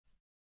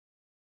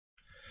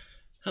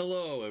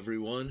Hello,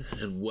 everyone,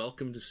 and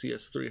welcome to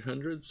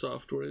CS300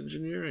 Software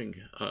Engineering.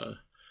 Hope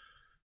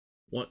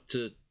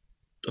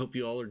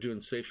you all are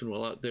doing safe and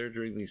well out there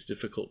during these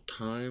difficult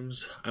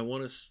times. I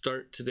want to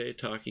start today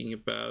talking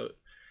about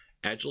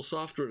Agile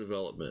software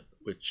development,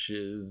 which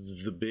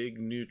is the big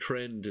new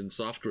trend in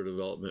software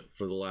development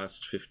for the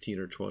last 15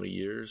 or 20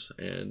 years,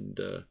 and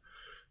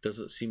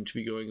doesn't seem to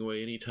be going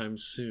away anytime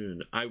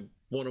soon. I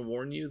want to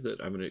warn you that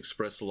I'm going to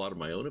express a lot of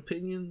my own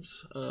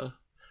opinions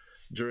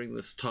during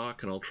this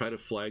talk, and I'll try to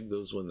flag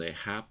those when they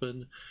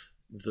happen.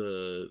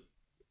 The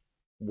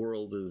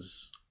world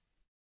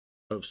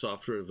of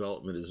software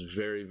development is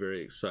very,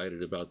 very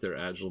excited about their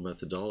agile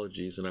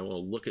methodologies, and I want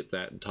to look at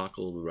that and talk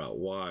a little bit about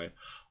why.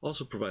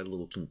 Also provide a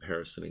little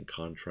comparison and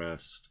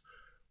contrast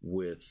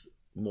with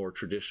more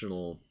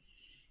traditional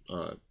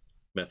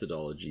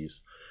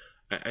methodologies.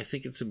 I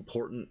think it's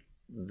important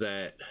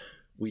that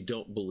we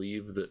don't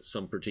believe that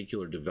some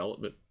particular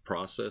development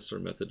process or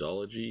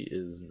methodology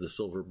is the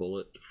silver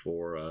bullet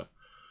for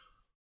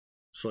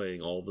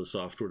slaying all the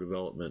software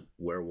development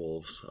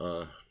werewolves.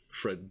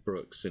 Fred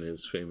Brooks, in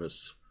his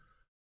famous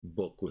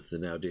book with the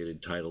now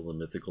dated title The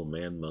Mythical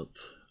Man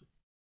Month,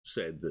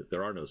 said that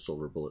there are no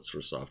silver bullets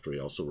for software.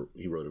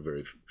 He wrote a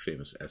very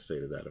famous essay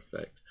to that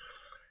effect,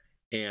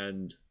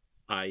 and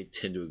I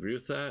tend to agree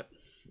with that.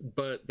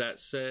 But that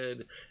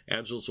said,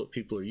 Agile is what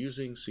people are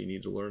using, so you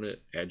need to learn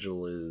it.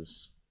 Agile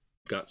is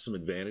got some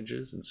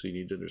advantages, and so you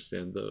need to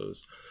understand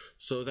those.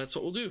 So that's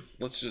what we'll do.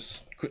 Let's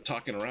just quit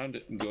talking around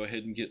it and go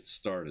ahead and get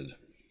started.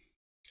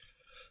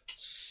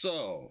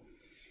 So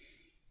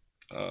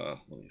let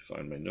me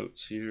find my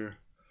notes here.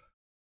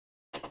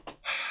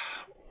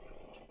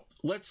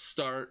 Let's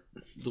start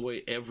the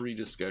way every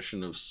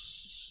discussion of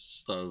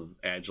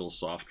Agile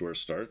software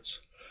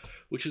starts,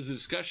 which is a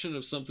discussion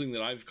of something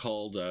that I've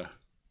called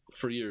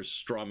for years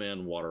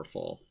strawman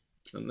waterfall,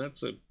 and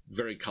that's a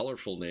very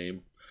colorful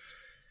name.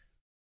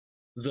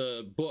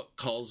 The book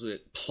calls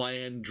it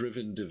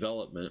plan-driven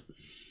development,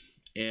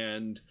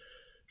 and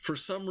for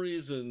some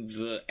reason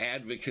the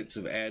advocates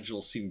of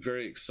Agile seem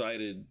very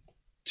excited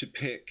to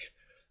pick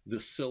the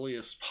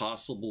silliest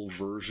possible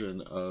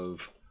version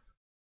of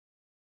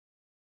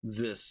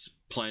this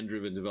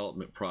plan-driven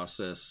development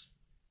process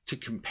to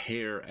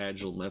compare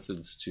Agile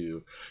methods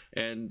to,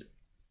 and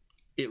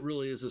it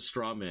really is a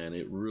straw man.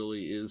 It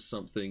really is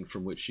something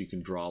from which you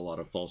can draw a lot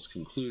of false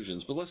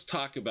conclusions. But let's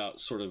talk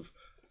about sort of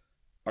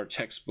our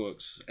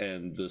textbooks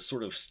and the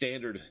sort of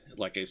standard,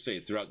 like I say,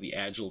 throughout the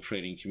Agile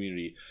training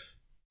community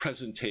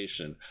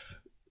presentation.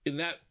 In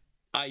that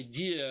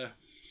idea,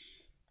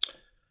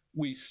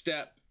 we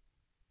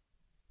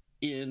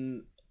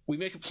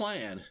make a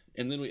plan,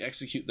 and then we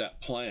execute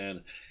that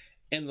plan.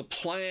 And the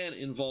plan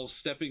involves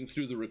stepping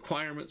through the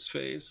requirements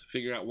phase,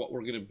 figuring out what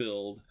we're going to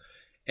build,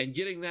 and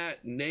getting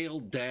that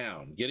nailed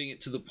down, getting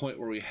it to the point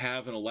where we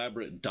have an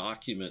elaborate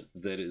document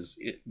that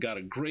got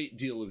a great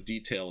deal of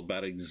detail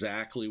about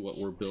exactly what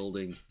we're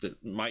building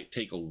that might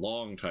take a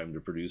long time to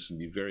produce and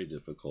be very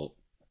difficult.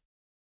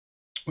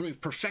 When we've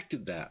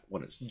perfected that,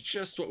 when it's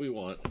just what we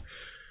want,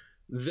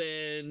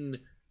 then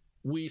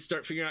we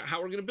start figuring out how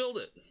we're going to build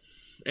it.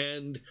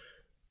 And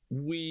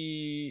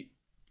we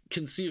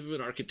conceive of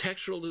an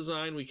architectural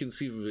design, we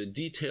conceive of a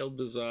detailed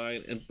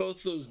design, and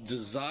both those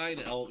design,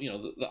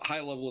 the high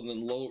level and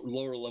then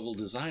lower level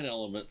design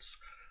elements,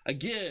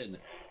 again,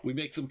 we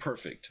make them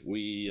perfect.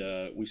 We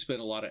spend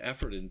a lot of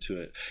effort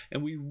into it,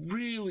 and we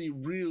really,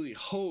 really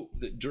hope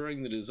that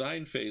during the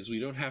design phase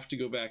we don't have to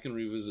go back and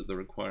revisit the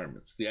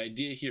requirements. The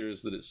idea here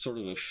is that it's sort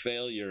of a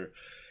failure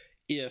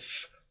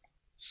if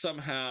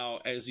somehow,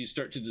 as you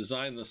start to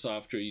design the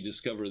software, you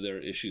discover there are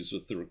issues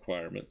with the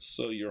requirements.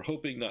 So you're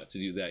hoping not to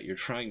do that. You're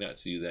trying not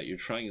to do that. You're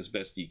trying as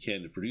best you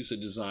can to produce a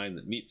design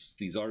that meets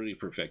these already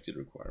perfected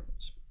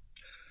requirements.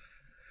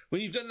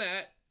 When you've done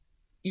that,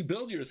 you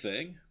build your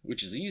thing,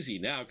 which is easy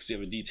now because you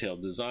have a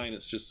detailed design.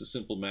 It's just a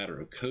simple matter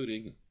of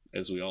coding.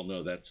 As we all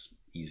know, that's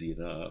easy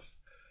enough.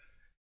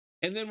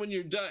 And then when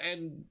you're done,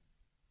 and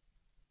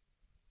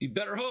you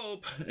better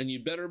hope, and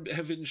you better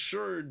have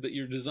ensured that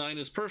your design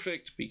is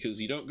perfect, because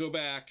you don't go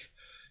back.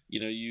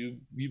 You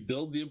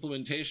build the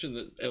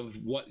implementation of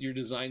what your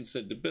design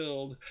said to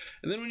build,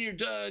 and then when you're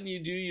done,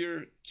 you do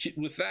your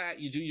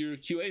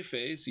QA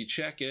phase. You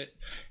check it,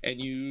 and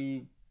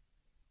you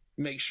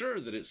make sure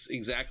that it's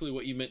exactly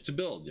what you meant to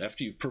build.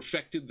 After you've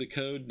perfected the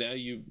code, now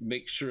you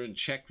make sure and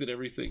check that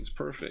everything's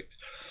perfect.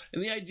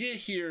 And the idea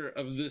here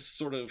of this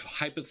sort of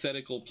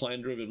hypothetical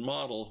plan-driven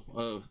model,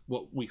 of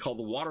what we call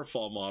the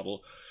waterfall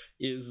model,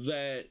 is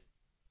that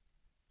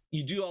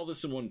you do all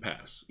this in one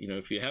pass.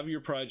 If you have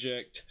your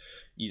project,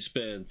 you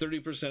spend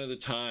 30% of the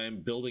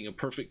time building a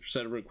perfect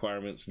set of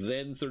requirements,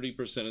 then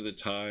 30% of the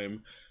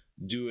time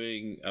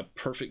doing a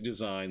perfect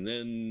design,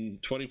 then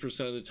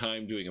 20% of the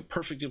time doing a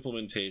perfect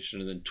implementation,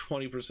 and then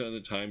 20% of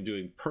the time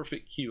doing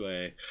perfect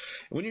QA. And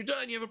when you're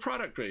done, you have a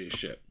product ready to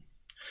ship.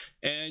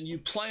 And you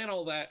plan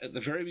all that at the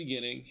very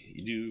beginning.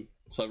 You do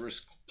clever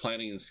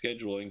planning and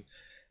scheduling,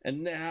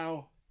 and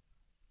now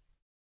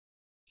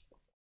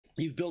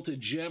you've built a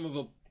gem of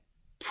a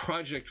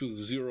project with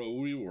zero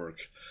rework.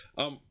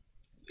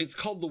 it's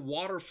called the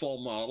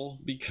waterfall model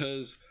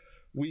because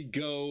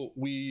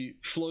we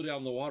flow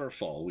down the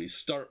waterfall. We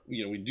start,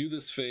 we do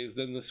this phase,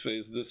 then this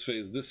phase, this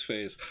phase, this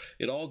phase.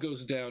 It all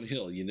goes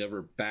downhill. You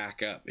never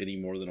back up any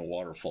more than a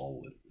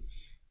waterfall would.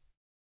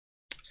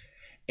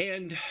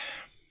 And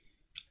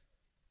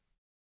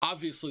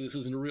obviously this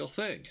isn't a real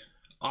thing.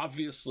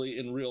 Obviously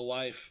in real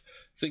life,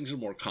 things are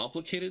more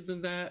complicated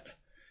than that.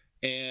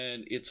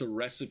 And it's a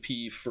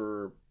recipe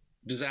for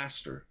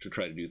disaster to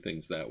try to do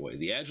things that way.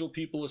 The Agile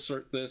people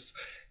assert this.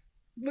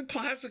 The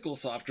classical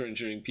software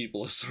engineering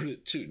people assert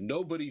it too.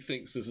 Nobody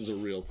thinks this is a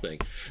real thing.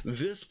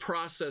 This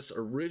process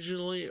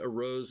originally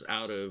arose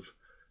out of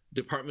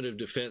Department of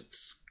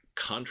Defense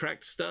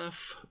contract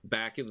stuff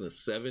back in the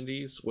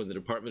 70s when the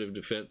Department of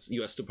Defense,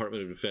 U.S.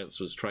 Department of Defense,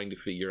 was trying to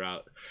figure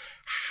out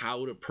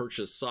how to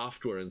purchase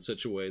software in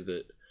such a way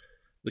that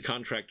the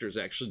contractors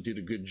actually did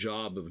a good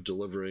job of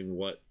delivering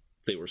what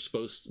they were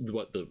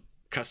what the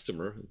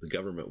customer, the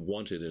government,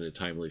 wanted in a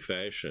timely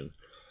fashion.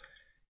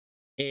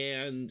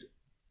 And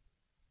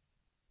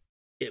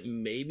it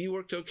maybe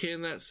worked okay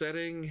in that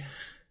setting,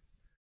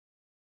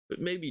 but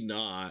maybe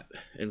not.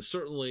 And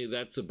certainly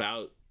that's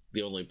about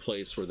the only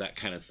place where that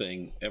kind of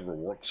thing ever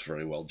works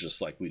very well,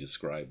 just like we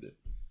described it.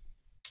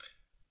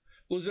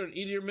 Well, is there an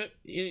easier,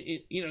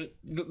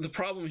 the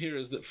problem here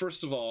is that,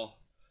 first of all,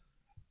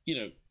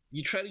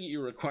 you try to get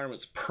your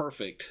requirements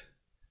perfect,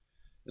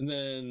 and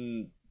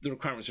then the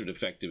requirements are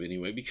defective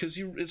anyway, because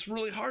it's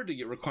really hard to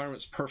get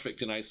requirements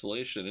perfect in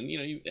isolation. And,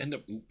 you end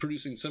up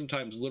producing,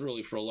 sometimes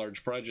literally for a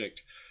large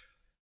project,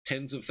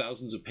 tens of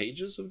thousands of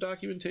pages of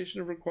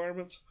documentation of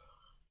requirements.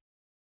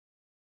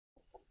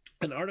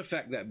 An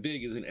artifact that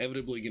big is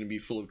inevitably going to be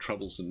full of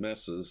troubles and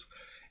messes,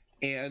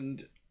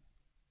 and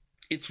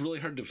it's really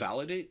hard to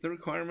validate the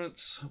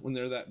requirements when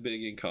they're that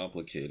big and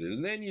complicated.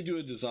 And then you do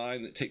a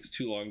design that takes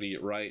too long to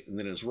get right and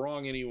then is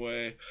wrong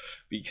anyway,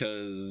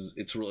 because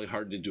it's really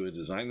hard to do a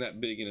design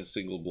that big in a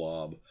single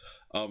blob.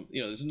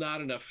 There's not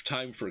enough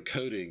time for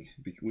coding,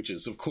 which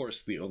is, of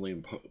course, the only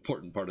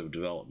important part of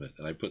development.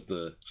 And I put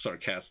the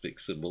sarcastic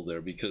symbol there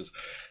because,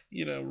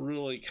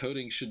 really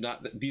coding should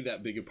not be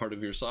that big a part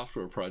of your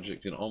software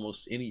project in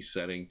almost any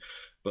setting,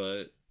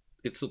 but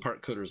it's the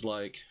part coders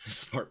like,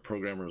 it's the part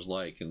programmers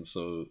like, and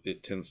so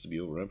it tends to be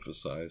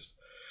overemphasized.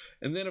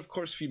 And then, of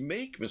course, if you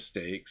make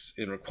mistakes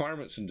in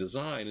requirements and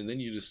design, and then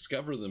you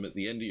discover them at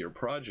the end of your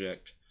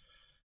project,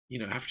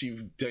 after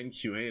you've done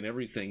QA and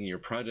everything, and your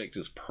project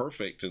is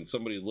perfect, and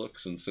somebody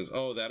looks and says,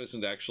 oh, that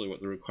isn't actually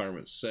what the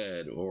requirements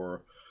said,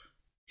 or,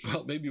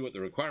 well, maybe what the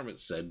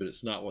requirements said, but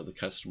it's not what the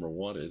customer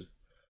wanted.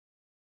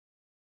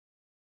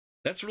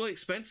 That's really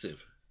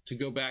expensive to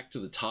go back to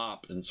the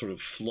top and sort of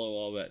flow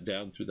all that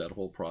down through that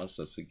whole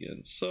process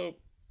again. So,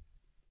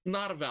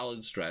 not a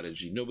valid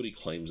strategy. Nobody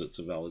claims it's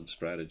a valid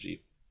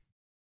strategy.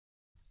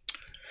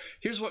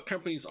 Here's what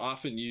companies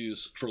often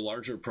use for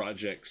larger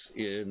projects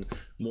in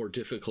more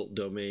difficult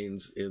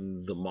domains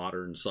in the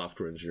modern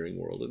software engineering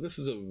world. And this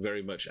is a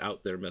very much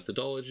out there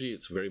methodology.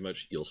 It's very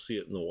much, you'll see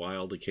it in the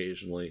wild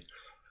occasionally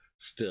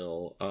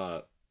still.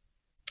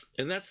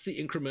 And that's the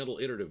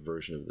incremental iterative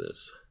version of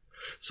this.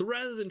 So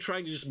rather than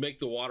trying to just make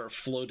the water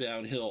flow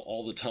downhill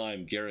all the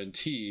time,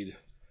 guaranteed,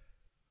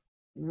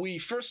 we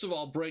first of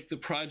all break the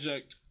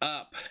project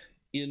up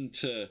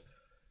into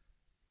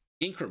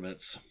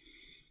increments.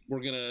 We're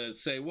going to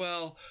say,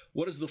 well,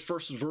 what is the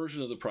first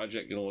version of the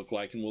project going to look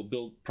like? And we'll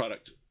build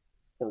product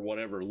or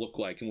whatever look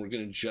like, and we're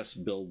going to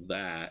just build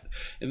that.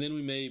 And then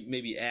we may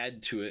maybe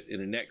add to it in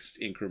a next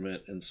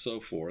increment and so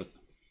forth.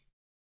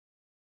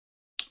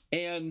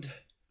 And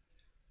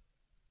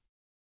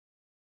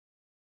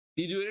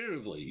you do it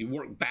iteratively. You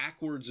work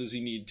backwards as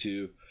you need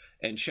to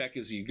and check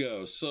as you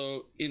go.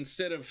 So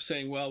instead of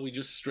saying, well, we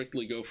just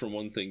strictly go from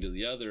one thing to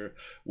the other,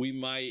 we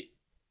might,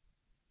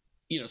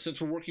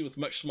 since we're working with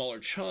much smaller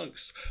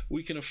chunks,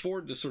 we can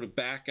afford to sort of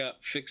back up,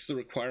 fix the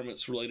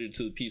requirements related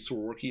to the piece we're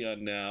working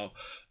on now,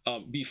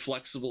 be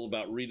flexible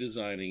about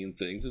redesigning and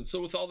things. And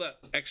so with all that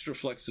extra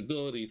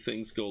flexibility,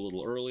 things go a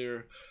little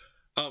earlier.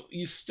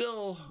 You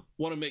still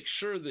want to make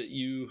sure that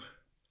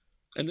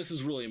and this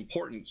is really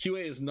important,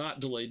 QA is not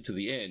delayed to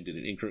the end in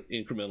an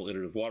incremental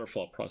iterative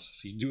waterfall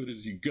process. You do it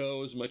as you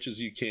go as much as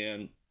you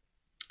can.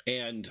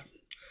 And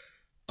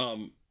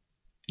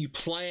you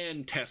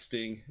plan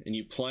testing and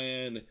you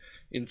plan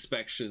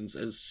inspections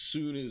as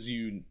soon as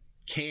you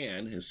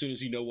can, as soon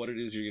as you know what it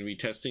is you're going to be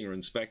testing or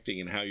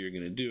inspecting and how you're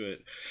going to do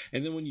it.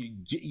 And then when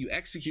you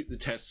execute the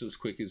tests as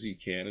quick as you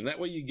can, and that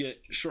way you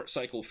get short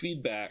cycle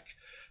feedback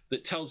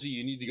that tells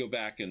you need to go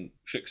back and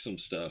fix some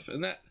stuff.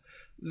 And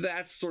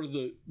that's sort of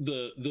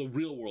the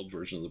real world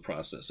version of the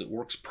process. It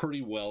works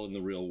pretty well in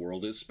the real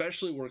world. It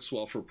especially works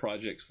well for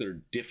projects that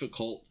are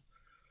difficult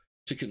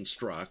to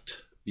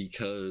construct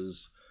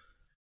because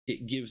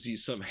it gives you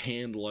some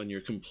handle on your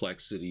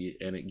complexity,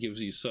 and it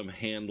gives you some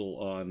handle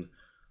on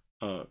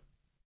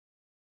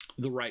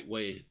the right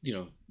way,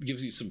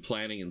 gives you some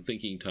planning and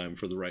thinking time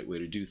for the right way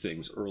to do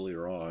things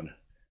earlier on.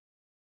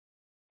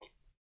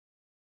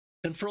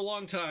 And for a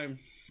long time,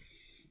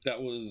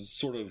 that was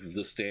sort of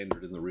the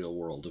standard in the real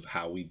world of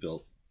how we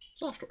built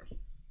software.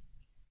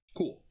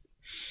 Cool.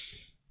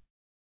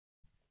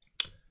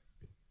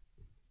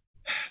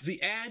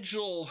 The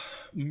Agile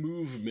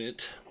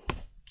movement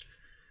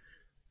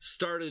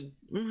started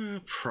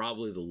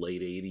probably the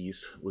late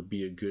 80s would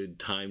be a good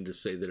time to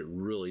say that it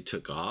really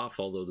took off,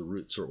 although the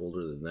roots are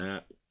older than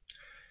that.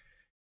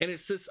 And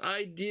it's this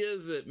idea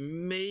that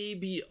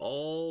maybe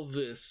all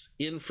this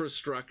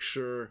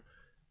infrastructure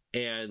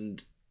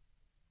and,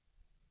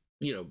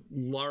 you know,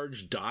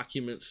 large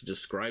documents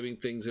describing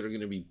things that are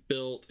going to be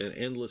built and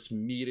endless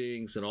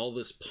meetings and all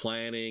this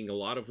planning, a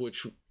lot of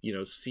which, you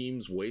know,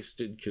 seems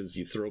wasted because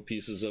you throw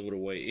pieces of it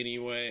away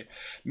anyway.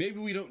 Maybe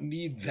we don't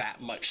need that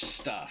much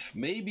stuff.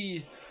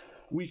 Maybe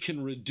we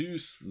can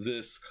reduce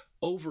this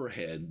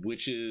overhead,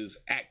 which is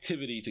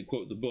activity, to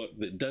quote the book,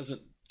 that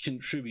doesn't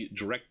contribute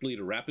directly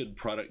to rapid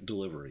product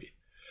delivery.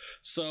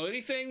 So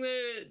anything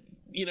that,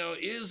 you know,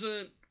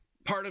 isn't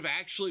part of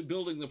actually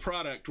building the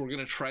product, we're going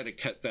to try to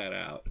cut that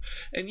out.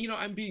 And, you know,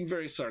 I'm being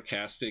very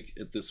sarcastic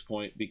at this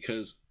point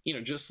because, you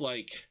know, just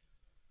like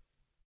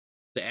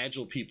the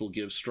Agile people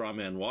give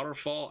strawman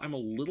waterfall, I'm a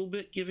little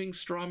bit giving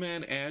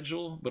strawman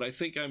Agile, but I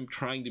think I'm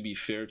trying to be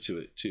fair to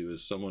it too,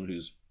 as someone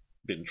who's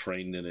been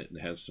trained in it and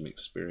has some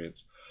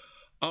experience.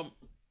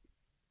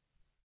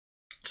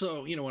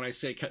 So, you know, when I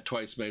say cut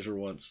twice, measure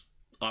once,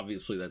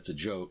 obviously that's a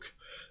joke,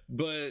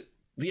 but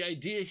the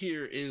idea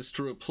here is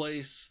to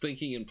replace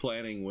thinking and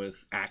planning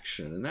with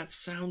action. And that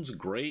sounds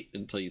great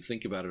until you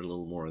think about it a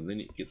little more, and then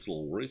it gets a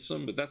little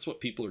worrisome, but that's what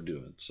people are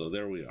doing. So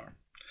there we are.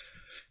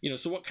 You know,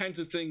 so what kinds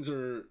of things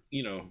are,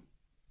 you know,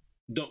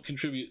 don't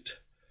contribute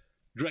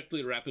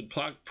directly to rapid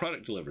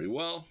product delivery?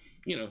 Well,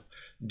 you know,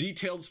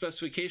 detailed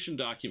specification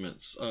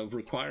documents of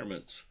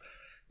requirements,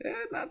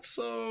 not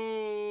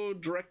so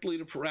directly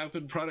to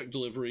rapid product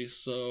delivery.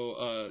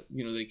 So,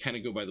 you know, they kind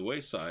of go by the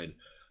wayside.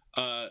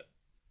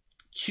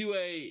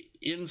 QA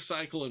in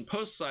cycle and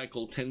post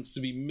cycle tends to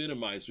be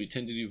minimized. We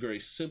tend to do very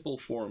simple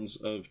forms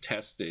of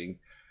testing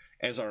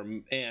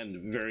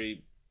and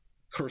very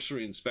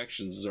cursory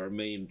inspections as our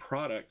main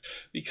product,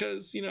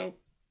 because, you know,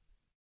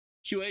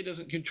 QA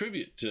doesn't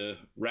contribute to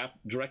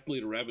directly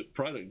to rapid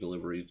product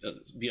delivery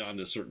beyond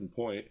a certain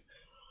point.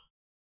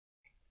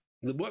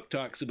 The book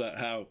talks about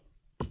how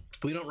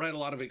we don't write a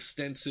lot of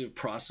extensive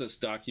process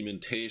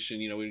documentation.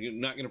 You know, we're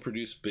not going to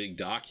produce big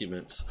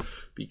documents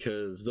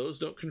because those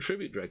don't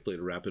contribute directly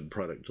to rapid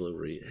product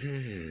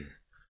delivery.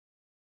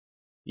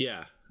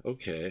 Yeah,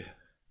 okay.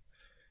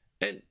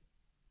 And,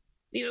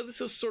 you know,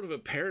 this is sort of a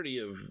parody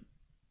of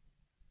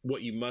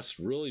what you must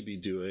really be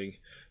doing,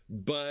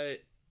 but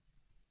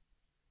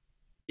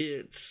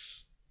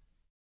it's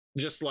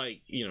just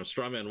like, you know,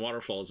 Strawman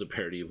Waterfall is a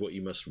parody of what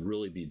you must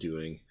really be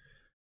doing,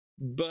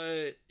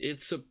 but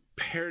it's a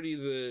parody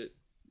that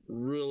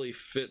really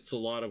fits a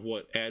lot of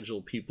what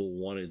Agile people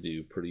want to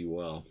do pretty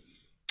well.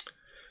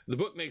 The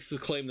book makes the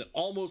claim that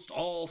almost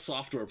all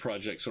software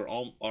projects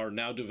are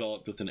now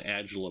developed with an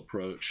Agile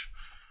approach.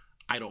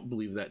 I don't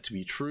believe that to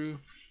be true,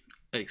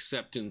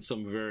 except in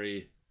some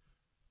very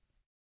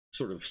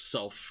sort of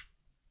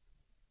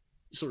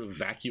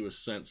vacuous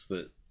sense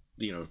that,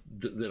 you know,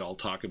 that I'll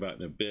talk about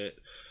in a bit.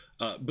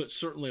 But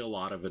certainly a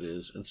lot of it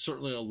is, and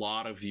certainly a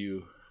lot of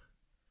you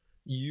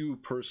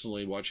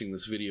personally watching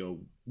this video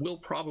will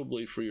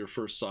probably, for your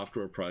first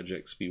software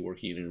projects, be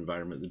working in an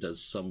environment that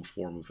does some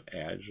form of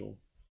Agile.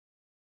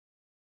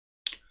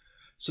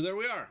 So there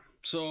we are.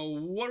 So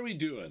what are we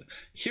doing?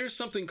 Here's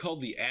something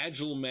called the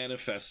Agile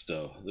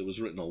Manifesto that was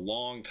written a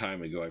long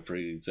time ago. I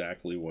forget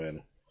exactly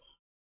when.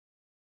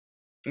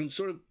 And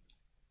sort of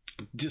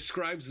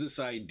describes this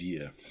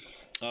idea.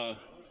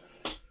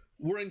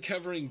 We're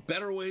uncovering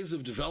better ways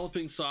of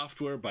developing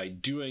software by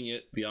doing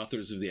it. The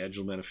authors of the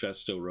Agile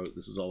Manifesto wrote,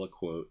 this is all a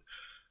quote,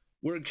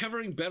 "We're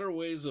uncovering better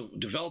ways of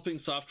developing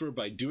software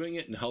by doing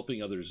it and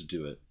helping others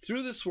do it.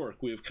 Through this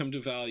work, we have come to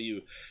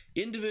value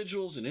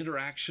individuals and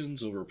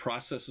interactions over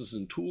processes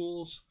and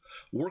tools,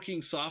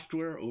 working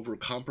software over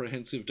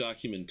comprehensive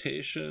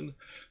documentation,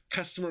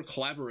 customer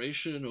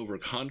collaboration over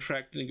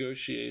contract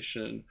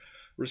negotiation,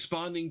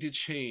 responding to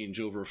change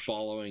over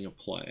following a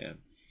plan."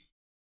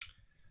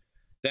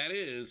 That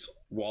is,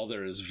 while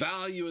there is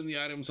value in the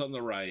items on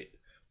the right,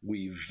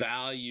 we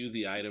value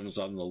the items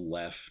on the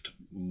left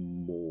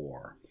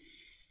more.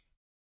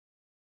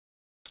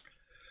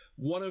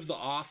 One of the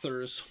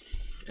authors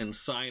and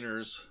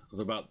signers of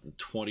about the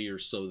 20 or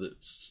so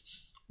that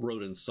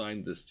wrote and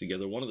signed this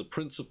together, one of the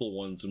principal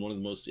ones and one of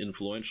the most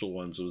influential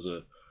ones was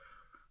a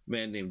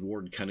man named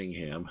Ward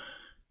Cunningham.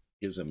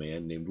 Is a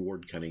man named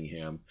Ward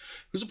Cunningham,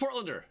 who's a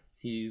Portlander.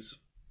 He's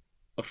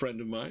a friend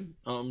of mine.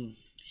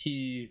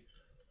 He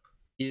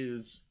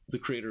is the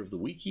creator of the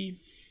wiki.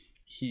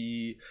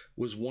 He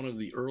was one of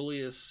the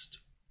earliest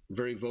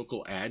very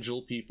vocal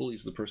Agile people.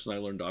 He's the person I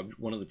learned,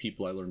 one of the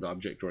people I learned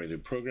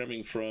object-oriented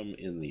programming from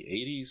in the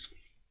 80s.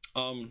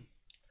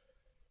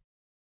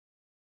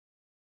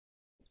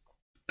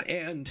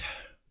 And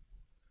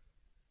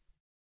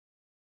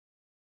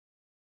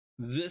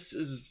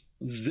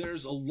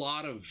there's a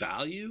lot of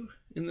value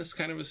in this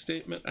kind of a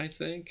statement, I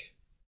think,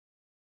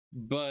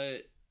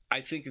 but I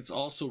think it's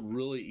also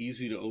really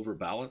easy to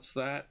overbalance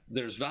that.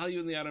 There's value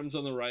in the items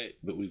on the right,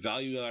 but we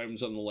value the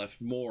items on the left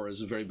more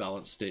is a very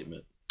balanced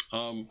statement.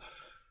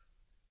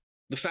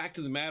 The fact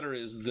of the matter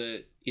is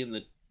that in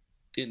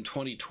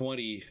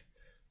 2020,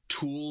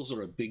 tools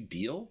are a big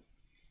deal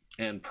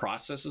and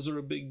processes are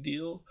a big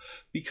deal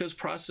because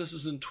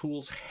processes and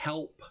tools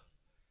help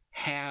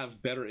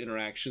have better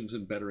interactions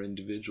and better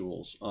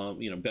individuals,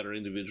 better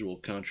individual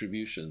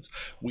contributions.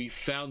 We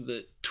found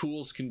that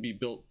tools can be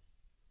built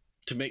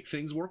to make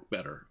things work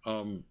better,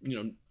 in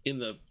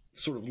the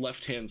sort of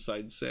left-hand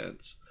side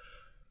sense.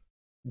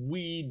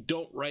 We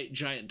don't write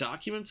giant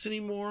documents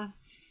anymore.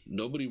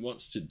 Nobody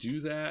wants to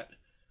do that.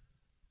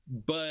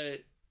 But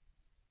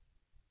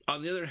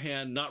on the other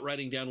hand, not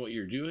writing down what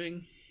you're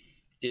doing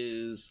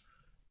is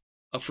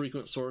a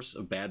frequent source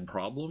of bad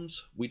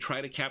problems. We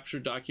try to capture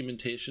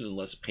documentation in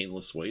less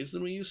painless ways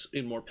than we used,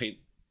 in more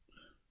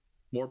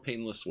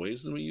painless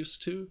ways than we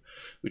used to.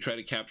 We try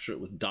to capture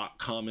it with doc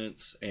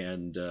comments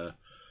and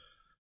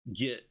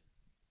Git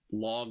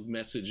log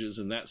messages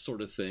and that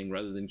sort of thing,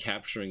 rather than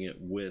capturing it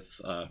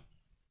with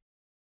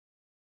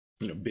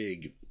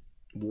big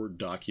Word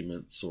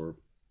documents or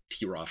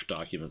TROF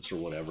documents or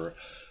whatever.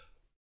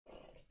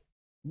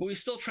 But we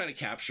still try to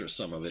capture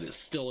some of it. It's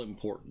still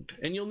important.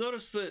 And you'll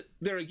notice that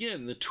there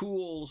again, the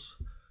tools,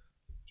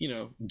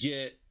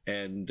 Git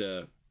and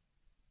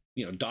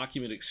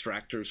document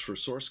extractors for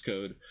source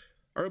code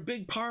are a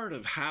big part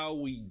of how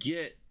we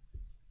get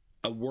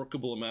a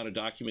workable amount of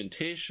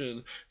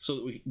documentation, so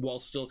that while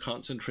still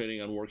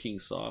concentrating on working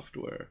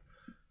software.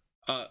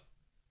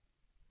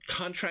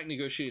 Contract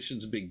negotiation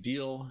is a big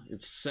deal.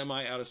 It's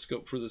semi out of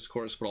scope for this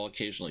course, but I'll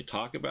occasionally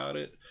talk about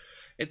it.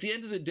 At the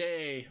end of the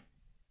day,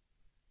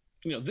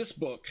 this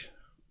book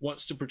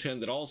wants to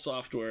pretend that all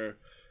software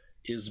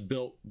is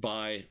built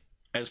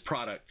as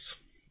products,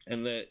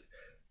 and that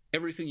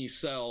everything you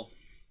sell,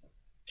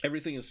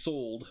 everything is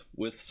sold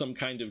with some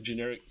kind of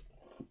generic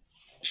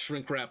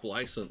shrink wrap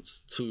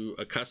license to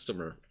a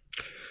customer.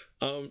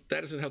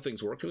 That isn't how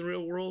things work in the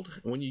real world.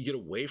 When you get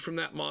away from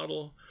that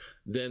model,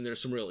 then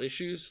there's some real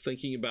issues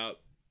thinking about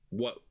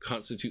what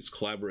constitutes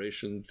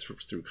collaboration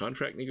through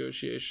contract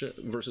negotiation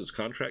versus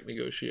contract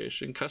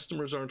negotiation.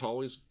 Customers aren't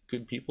always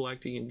good people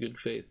acting in good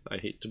faith. I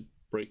hate to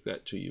break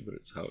that to you, but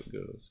it's how it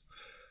goes.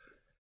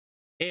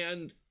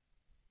 And,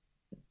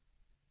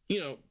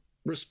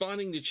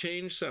 responding to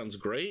change sounds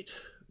great,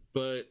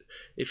 but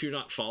if you're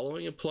not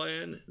following a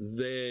plan,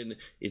 then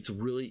it's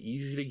really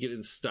easy to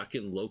get stuck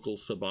in local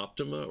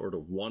suboptima or to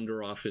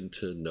wander off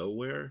into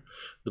nowhere.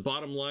 The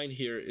bottom line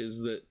here is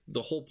that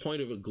the whole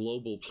point of a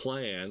global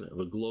plan, of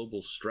a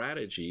global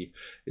strategy,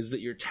 is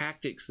that your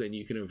tactics then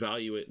you can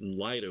evaluate in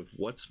light of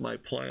what's my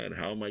plan?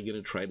 How am I going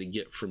to try to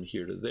get from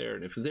here to there?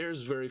 And if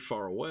there's very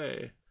far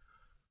away,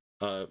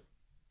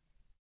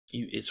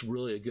 it's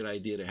really a good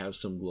idea to have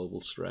some global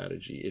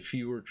strategy. If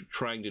you were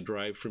trying to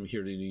drive from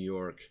here to New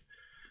York,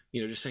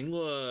 just saying,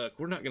 look,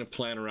 we're not going to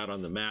plan around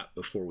on the map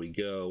before we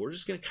go. We're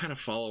just going to kind of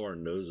follow our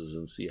noses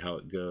and see how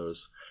it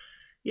goes.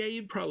 Yeah,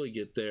 you'd probably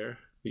get there,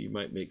 but you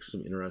might make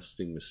some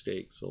interesting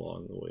mistakes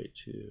along the way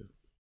too.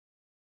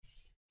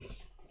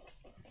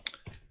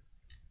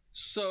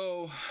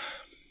 So,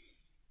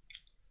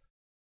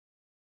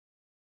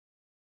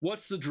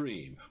 what's the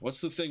dream?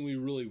 What's the thing we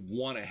really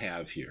want to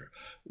have here?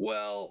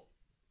 Well,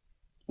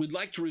 we'd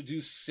like to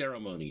reduce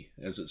ceremony,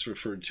 as it's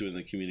referred to in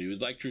the community.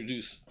 We'd like to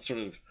reduce sort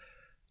of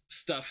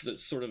stuff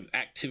that's sort of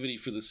activity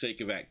for the sake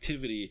of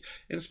activity,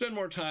 and spend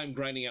more time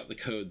grinding out the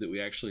code that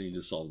we actually need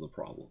to solve the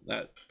problem.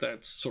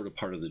 That's sort of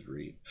part of the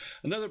dream.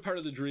 Another part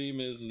of the dream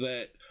is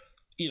that,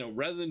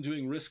 rather than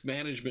doing risk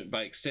management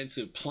by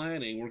extensive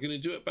planning, we're going to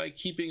do it by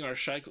keeping our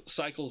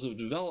cycles of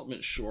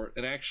development short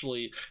and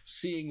actually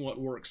seeing what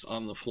works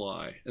on the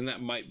fly. And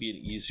that might be an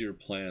easier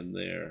plan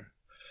there.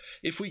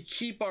 If we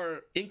keep our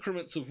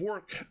increments of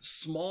work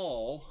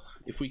small,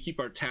 if we keep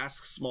our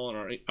tasks small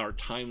and our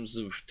times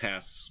of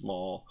tasks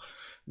small,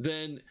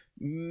 then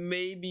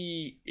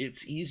maybe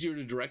it's easier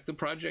to direct the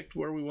project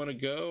where we want to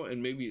go,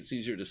 and maybe it's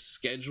easier to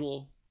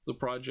schedule the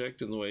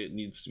project in the way it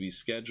needs to be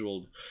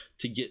scheduled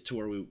to get to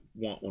where we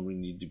want when we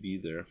need to be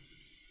there.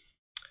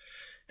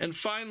 And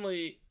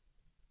finally,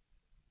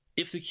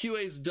 if the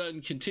QA is done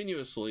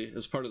continuously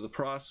as part of the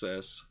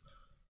process,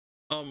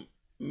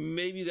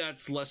 maybe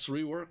that's less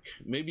rework.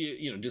 Maybe,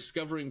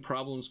 discovering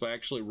problems by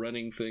actually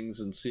running things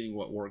and seeing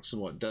what works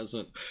and what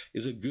doesn't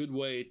is a good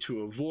way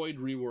to avoid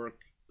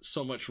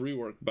so much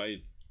rework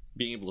by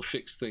being able to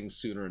fix things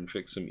sooner and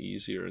fix them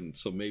easier. And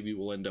so maybe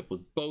we'll end up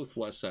with both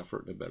less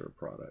effort and a better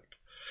product.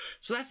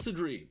 So that's the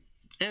dream.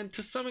 And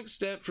to some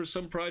extent, for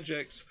some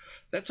projects,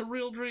 that's a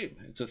real dream.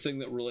 It's a thing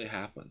that really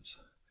happens.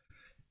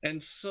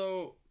 And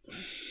so,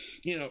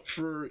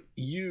 for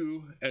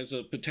you as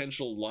a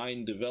potential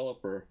line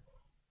developer,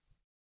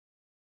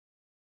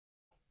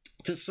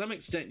 to some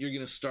extent, you're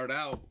going to start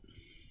out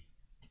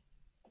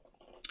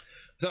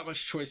without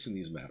much choice in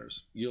these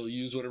matters. You'll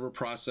use whatever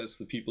process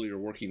the people you're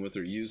working with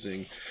are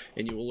using,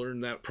 and you will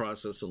learn that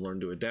process and learn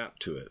to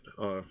adapt to it.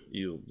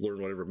 You'll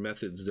learn whatever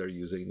methods they're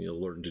using, and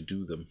you'll learn to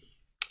do them.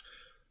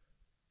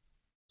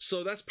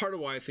 so that's part of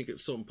why I think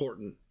it's so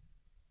important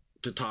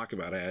to talk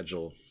about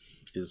Agile,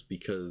 is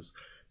because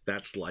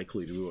that's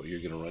likely to be what you're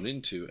going to run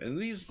into.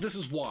 And this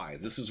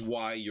is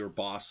why your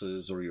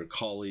bosses or your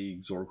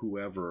colleagues or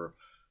whoever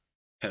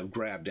have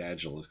grabbed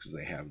Agile, is because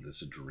they have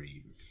this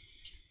dream.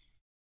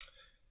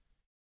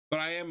 But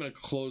I am going to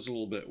close a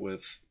little bit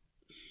with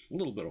a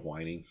little bit of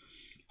whining.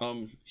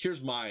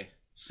 Here's my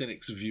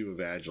cynic's view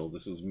of Agile.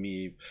 This is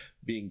me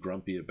being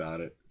grumpy about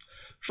it.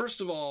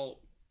 First of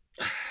all,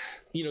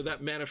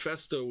 that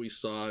manifesto we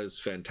saw is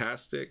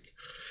fantastic.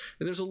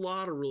 And there's a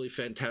lot of really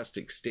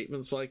fantastic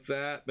statements like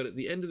that. But at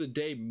the end of the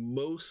day,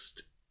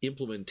 most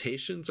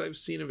implementations I've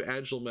seen of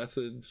Agile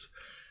methods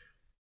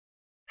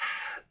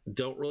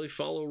don't really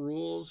follow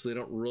rules. They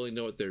don't really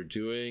know what they're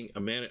doing.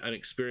 An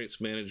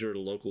experienced manager at a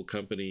local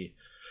company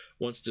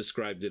once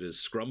described it as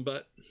Scrum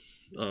butt.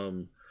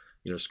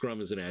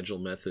 Scrum is an Agile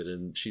method.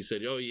 And she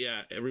said, oh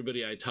yeah,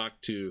 everybody I talk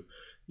to,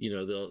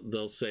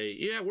 they'll say,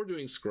 yeah, we're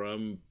doing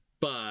Scrum,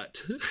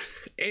 but,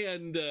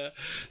 and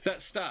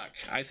that stuck.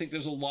 I think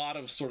there's a lot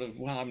of sort of,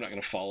 well, I'm not going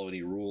to follow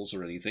any rules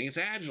or anything. It's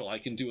Agile. I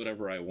can do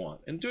whatever I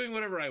want. And doing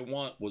whatever I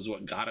want was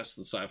what got us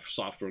the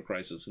software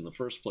crisis in the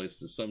first place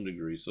to some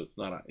degree, so it's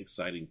not an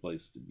exciting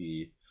place to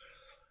be.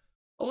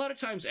 A lot of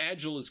times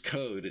Agile is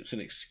code. It's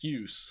an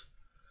excuse.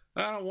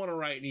 I don't want to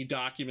write any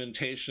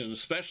documentation,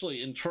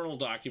 especially internal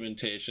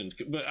documentation,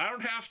 but I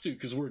don't have to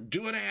because we're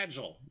doing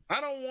Agile.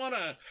 I don't want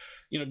to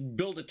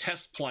build a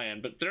test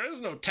plan, but there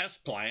is no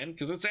test plan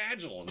because it's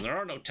Agile, and there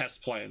are no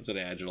test plans in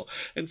Agile.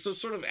 And so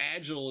sort of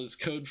Agile is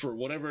code for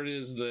whatever it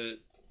is that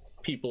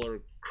people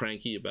are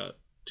cranky about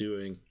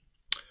doing.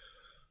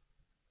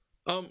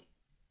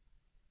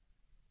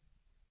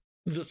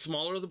 The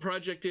smaller the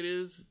project it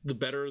is, the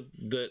better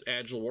that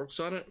Agile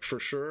works on it, for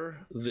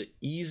sure. The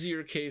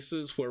easier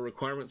cases where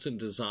requirements and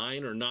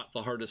design are not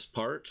the hardest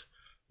part,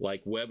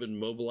 like web and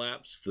mobile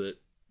apps that,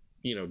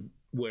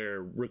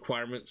 where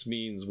requirements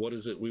means what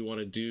is it we want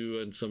to do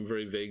in some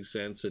very vague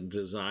sense, and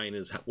design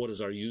is what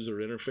does our user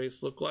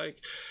interface look like.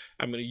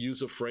 I'm going to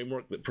use a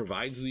framework that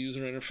provides the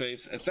user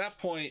interface. At that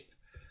point,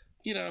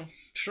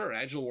 sure,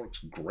 Agile works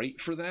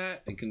great for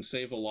that and can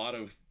save a lot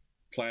of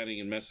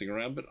planning and messing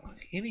around, but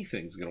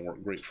anything's going to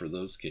work great for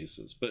those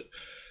cases. But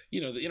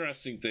the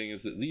interesting thing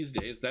is that these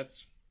days,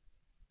 that's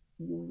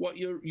what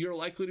you're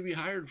likely to be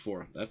hired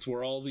for. That's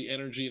where all the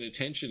energy and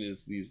attention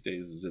is these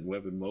days, is in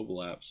web and mobile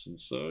apps. And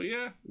so,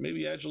 yeah,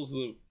 maybe Agile's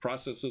the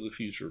process of the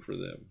future for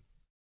them.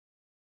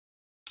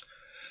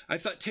 I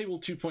thought table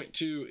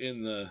 2.2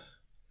 in the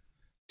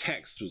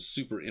text was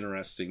super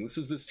interesting. This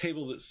is this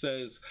table that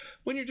says,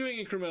 when you're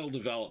doing incremental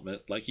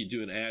development, like you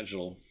do in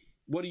Agile,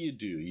 what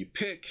do? You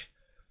pick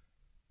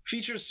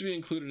features to be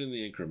included in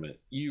the increment.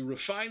 You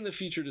refine the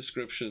feature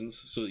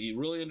descriptions so that you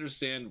really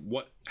understand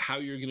how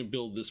you're going to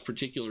build this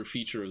particular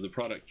feature of the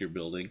product you're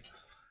building.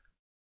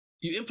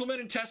 You implement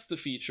and test the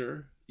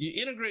feature. You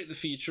integrate the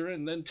feature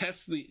and then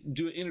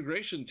do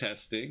integration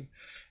testing,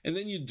 and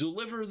then you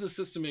deliver the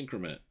system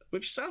increment,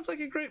 which sounds like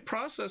a great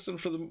process,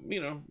 and for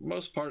the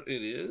most part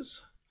it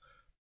is.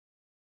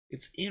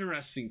 It's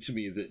interesting to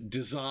me that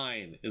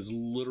design is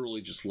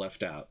literally just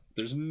left out.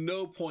 There's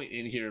no point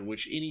in here in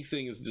which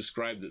anything is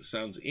described that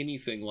sounds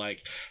anything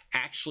like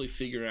actually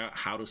figuring out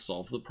how to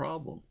solve the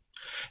problem.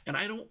 And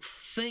I don't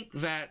think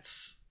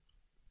that's...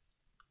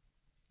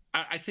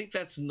 I think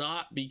that's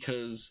not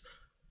because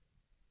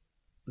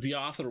the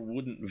author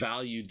wouldn't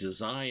value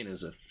design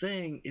as a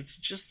thing. It's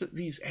just that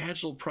these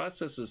Agile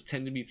processes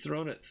tend to be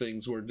thrown at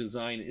things where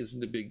design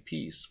isn't a big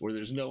piece, where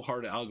there's no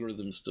hard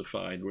algorithms to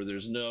find, where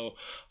there's no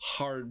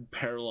hard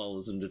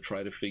parallelism to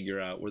try to figure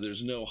out, where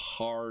there's no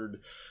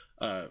hard,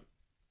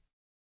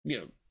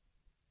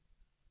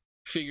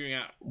 figuring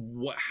out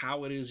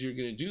how it is you're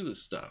going to do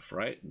this stuff,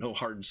 right? No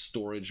hard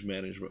storage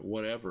management,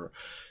 whatever.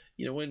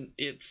 When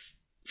it's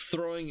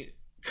throwing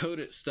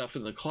code at stuff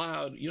in the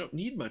cloud, you don't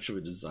need much of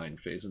a design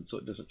phase, and so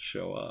it doesn't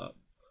show up.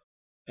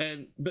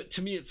 But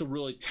to me, it's a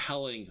really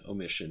telling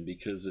omission,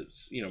 because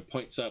it's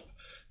points up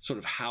sort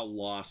of how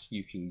lost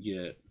you can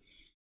get.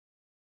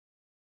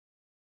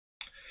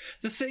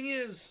 The thing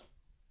is,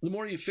 the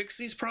more you fix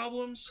these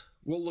problems,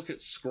 we'll look at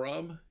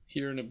Scrum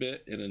here in a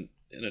bit in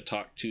a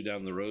talk 2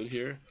 down the road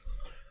here.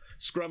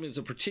 Scrum is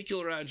a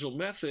particular Agile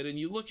method, and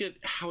you look at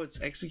how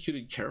it's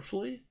executed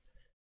carefully.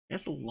 It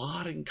has a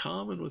lot in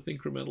common with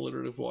incremental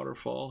iterative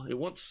waterfall. It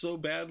wants so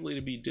badly to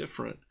be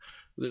different.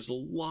 There's a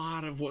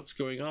lot of what's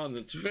going on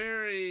that's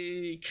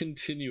very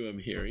continuum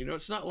here.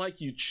 It's not like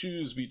you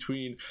choose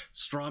between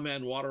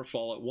strawman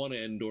waterfall at one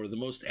end or the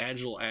most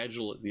agile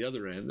at the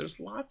other end. There's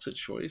lots of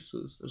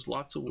choices. There's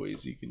lots of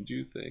ways you can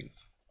do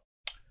things.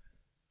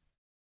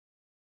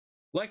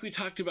 Like we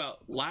talked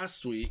about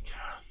last week,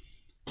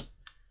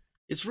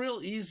 it's real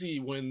easy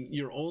when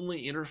your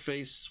only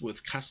interface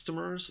with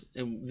customers,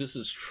 and this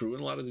is true in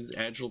a lot of these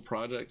Agile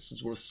projects,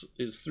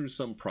 is through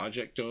some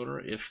project owner,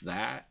 if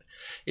that.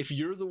 If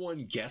you're the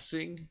one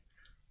guessing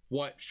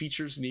what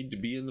features need to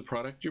be in the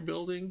product you're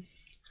building,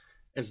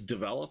 as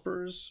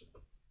developers,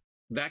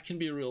 that can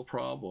be a real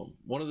problem.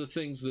 One of the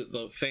things that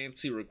the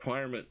fancy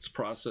requirements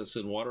process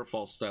in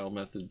waterfall style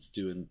methods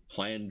do and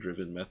plan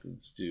driven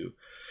methods do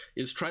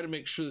is try to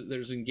make sure that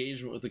there's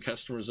engagement with the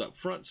customers up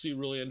front, so you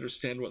really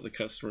understand what the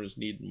customers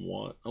need and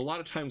want. A lot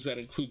of times that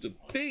includes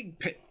a big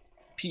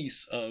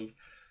piece of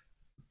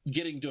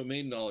getting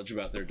domain knowledge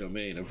about their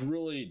domain, of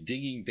really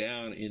digging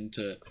down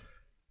into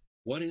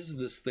what is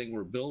this thing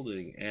we're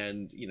building,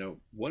 and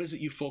what is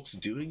it you folks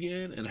do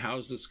again, and how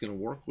is this going to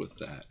work with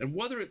that? And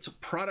whether it's a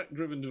product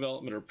driven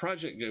development or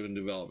project driven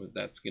development,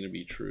 that's going to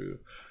be true.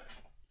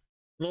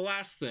 The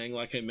last thing,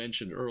 like I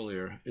mentioned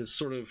earlier, is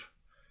sort of,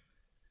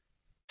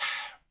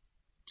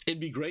 it'd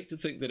be great to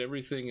think that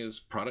everything is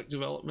product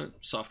development,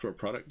 software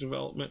product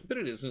development, but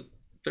it isn't.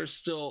 There's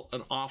still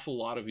an awful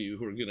lot of you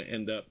who are going to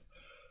end up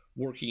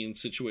working in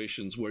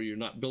situations where you're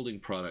not building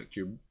product,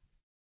 you're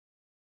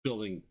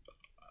building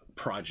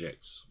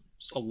projects.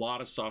 A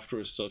lot of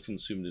software is still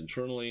consumed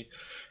internally,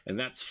 and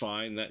that's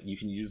fine. That you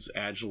can use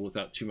Agile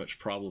without too much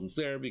problems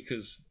there,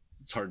 because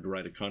it's hard to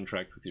write a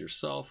contract with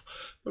yourself.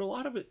 But a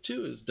lot of it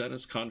too is done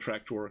as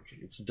contract work.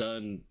 It's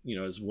done,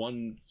 as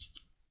one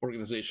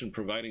organization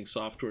providing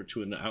software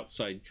to an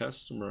outside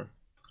customer.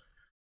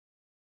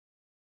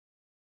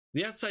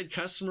 The outside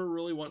customer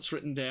really wants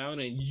written down,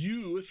 and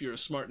you, if you're a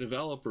smart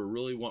developer,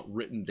 really want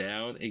written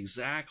down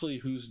exactly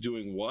who's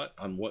doing what,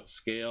 on what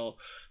scale,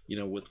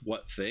 with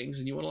what things,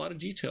 and you want a lot of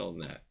detail in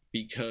that,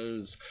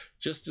 because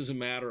just as a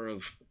matter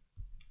of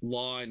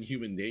law and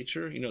human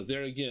nature,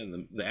 there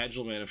again, the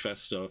Agile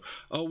Manifesto,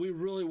 we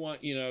really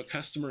want,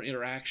 customer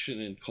interaction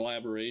and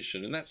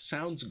collaboration, and that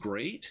sounds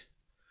great,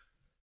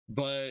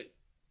 but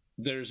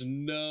there's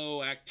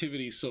no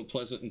activity so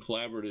pleasant and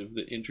collaborative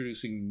that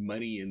introducing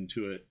money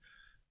into it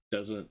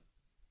doesn't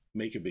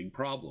make a big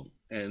problem.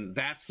 And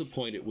that's the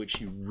point at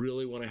which you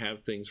really want to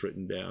have things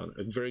written down.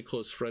 A very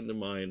close friend of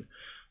mine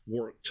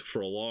worked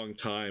for a long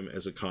time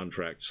as a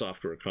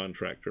software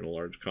contractor in a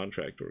large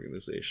contract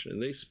organization,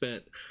 and they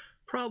spent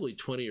probably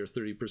 20 or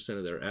 30%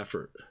 of their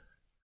effort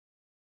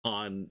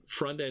on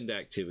front-end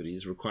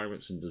activities,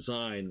 requirements and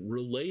design,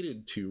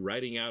 related to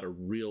writing out a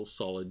real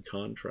solid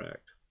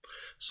contract,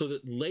 so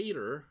that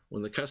later,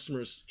 when the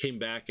customers came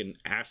back and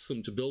asked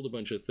them to build a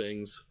bunch of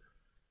things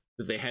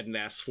that they hadn't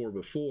asked for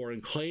before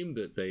and claimed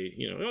that they,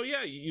 oh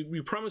yeah,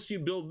 you promised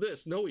you'd build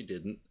this. No, we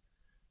didn't.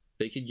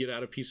 They could get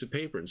out a piece of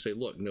paper and say,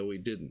 look, no, we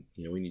didn't.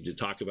 We need to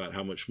talk about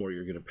how much more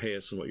you're going to pay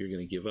us and what you're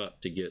going to give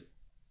up to get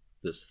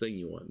this thing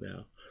you want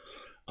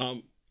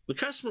now. The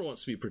customer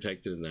wants to be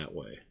protected in that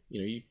way.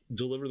 You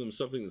deliver them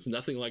something that's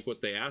nothing like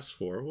what they asked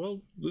for.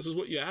 Well, this is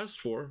what you asked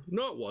for.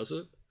 No, it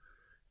wasn't.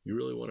 You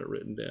really want it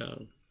written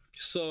down.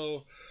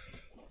 So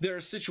there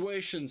are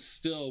situations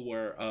still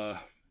where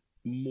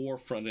more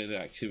front-end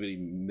activity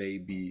may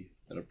be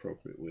an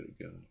appropriate way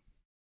to go.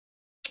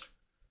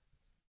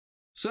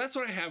 So that's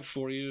what I have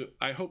for you.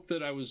 I hope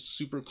that I was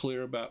super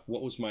clear about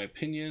what was my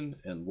opinion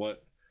and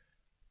what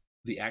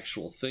the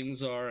actual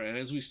things are. And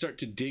as we start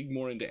to dig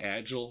more into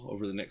Agile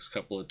over the next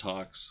couple of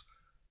talks,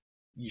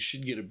 you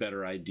should get a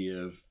better idea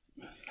of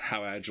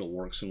how Agile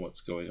works and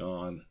what's going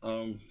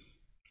on.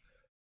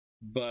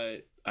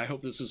 But I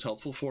hope this is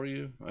helpful for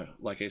you.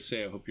 Like I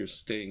say, I hope you're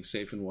staying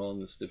safe and well in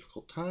this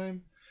difficult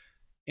time.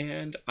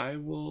 And I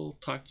will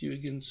talk to you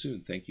again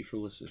soon. Thank you for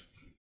listening.